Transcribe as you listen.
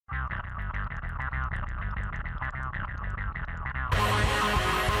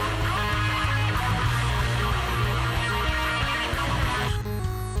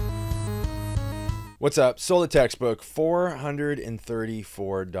What's up? Sold a textbook,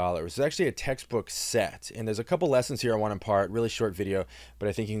 $434. It's actually a textbook set, and there's a couple lessons here I want to impart. Really short video, but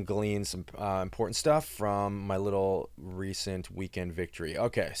I think you can glean some important stuff from my little recent weekend victory.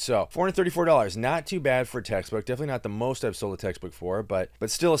 Okay, so $434, not too bad for a textbook. Definitely not the most I've sold a textbook for, but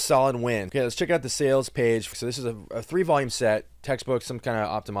still a solid win. Okay, let's check out the sales page. So this is a 3-volume set. Textbook, some kind of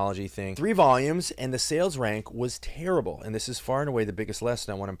ophthalmology thing. 3 volumes, and the sales rank was terrible. And this is far and away the biggest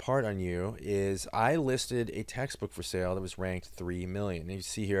lesson I want to impart on you is I listed a textbook for sale that was ranked 3 million. And you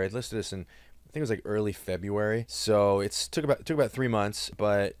see here, I listed this in, I think it was like early February. So it took about 3 months,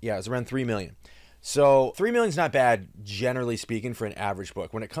 but yeah, it was around 3 million. So 3 million is not bad, generally speaking, for an average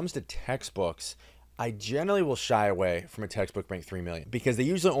book. When it comes to textbooks, I generally will shy away from a textbook ranked 3 million because they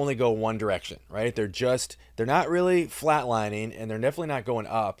usually only go one direction, right? They're not really flatlining, and they're definitely not going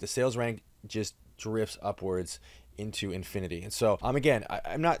up. The sales rank just drifts upwards into infinity. And so again,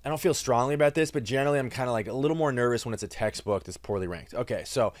 I don't feel strongly about this, but generally I'm kind of like a little more nervous when it's a textbook that's poorly ranked. Okay,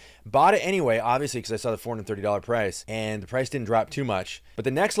 so bought it anyway, obviously, because I saw the $430 price, and the price didn't drop too much. But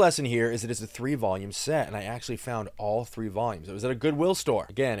the next lesson here is that it's a 3-volume set, and I actually found all 3 volumes. It was at a Goodwill store.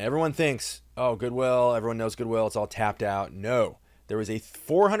 Again, everyone thinks, oh, Goodwill, everyone knows Goodwill, it's all tapped out. No, there was a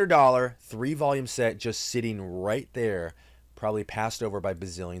 $400 3-volume set just sitting right there, probably passed over by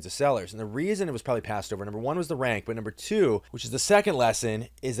bazillions of sellers. And the reason it was probably passed over, number 1 was the rank, but number 2, which is the second lesson,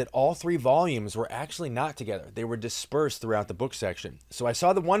 is that all 3 volumes were actually not together. They were dispersed throughout the book section. So I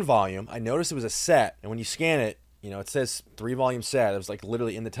saw the 1 volume, I noticed it was a set, and when you scan it, you know, it says 3-volume set. It was like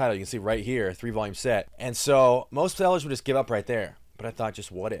literally in the title. You can see right here, 3-volume set. And so most sellers would just give up right there. But I thought,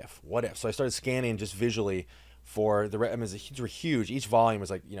 just what if? What if? So I started scanning just visually for the, I mean, these were huge. Each volume was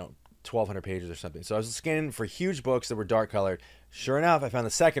like, you know, 1,200 pages or something. So I was scanning for huge books that were dark colored. Sure enough, I found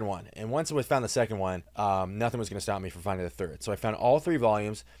the second one. And once I found the second one, nothing was going to stop me from finding the third. So I found all 3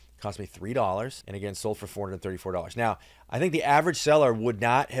 volumes. Cost me $3, and again sold for $434. Now, I think the average seller would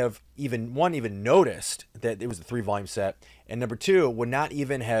not have even noticed that it was a 3-volume set, and number 2 would not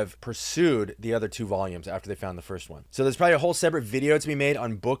even have pursued the other 2 volumes after they found the first one. So there's probably a whole separate video to be made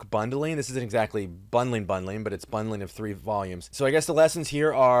on book bundling. This isn't exactly bundling, but it's bundling of 3 volumes. So I guess the lessons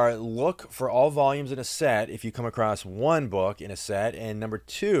here are look for all volumes in a set if you come across 1 book in a set, and number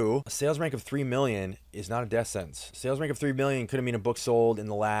 2, a sales rank of 3 million is not a death sentence. Sales rank of 3 million could have mean a book sold in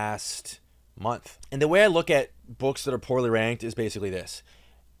the last month. And the way I look at books that are poorly ranked is basically this.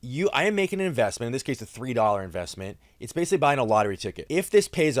 I am making an investment, in this case a $3 investment. It's basically buying a lottery ticket. If this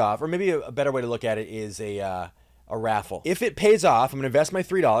pays off, or maybe a better way to look at it is a raffle. If it pays off, I'm going to invest my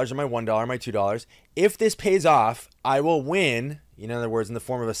 $3 or my $1 or my $2. If this pays off, I will win, in other words, in the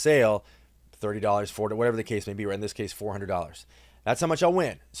form of a sale, $30, $40, whatever the case may be, or in this case, $400. That's how much I'll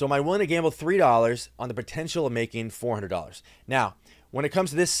win. So am I willing to gamble $3 on the potential of making $400? Now, when it comes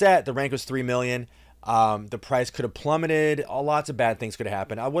to this set, the rank was 3 million. The price could have plummeted. Lots of bad things could have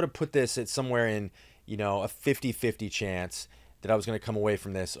happened. I would have put this at somewhere in, a 50-50 chance that I was going to come away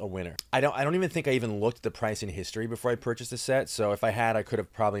from this a winner. I don't even think I even looked at the price in history before I purchased the set. So if I had, I could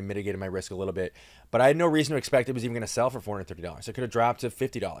have probably mitigated my risk a little bit. But I had no reason to expect it was even going to sell for $430. It could have dropped to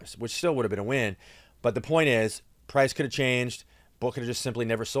 $50, which still would have been a win. But the point is, price could have changed. Book could have just simply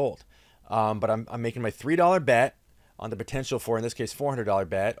never sold. But I'm making my $3 bet on the potential for, in this case, $400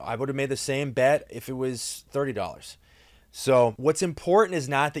 bet. I would have made the same bet if it was $30. So what's important is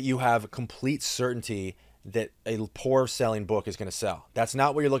not that you have complete certainty that a poor selling book is going to sell. That's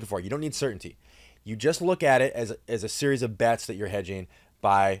not what you're looking for. You don't need certainty. You just look at it as a series of bets that you're hedging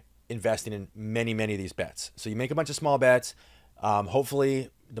by investing in many, many of these bets. So you make a bunch of small bets. Hopefully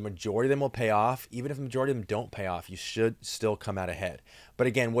the majority of them will pay off. Even if the majority of them don't pay off, you should still come out ahead. But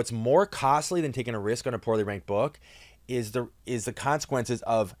again, what's more costly than taking a risk on a poorly ranked book is the consequences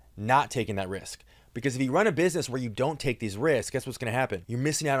of not taking that risk. Because if you run a business where you don't take these risks, guess what's going to happen? You're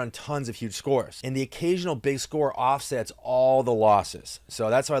missing out on tons of huge scores. And the occasional big score offsets all the losses. So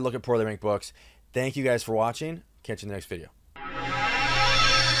that's how I look at poorly ranked books. Thank you guys for watching. Catch you in the next video.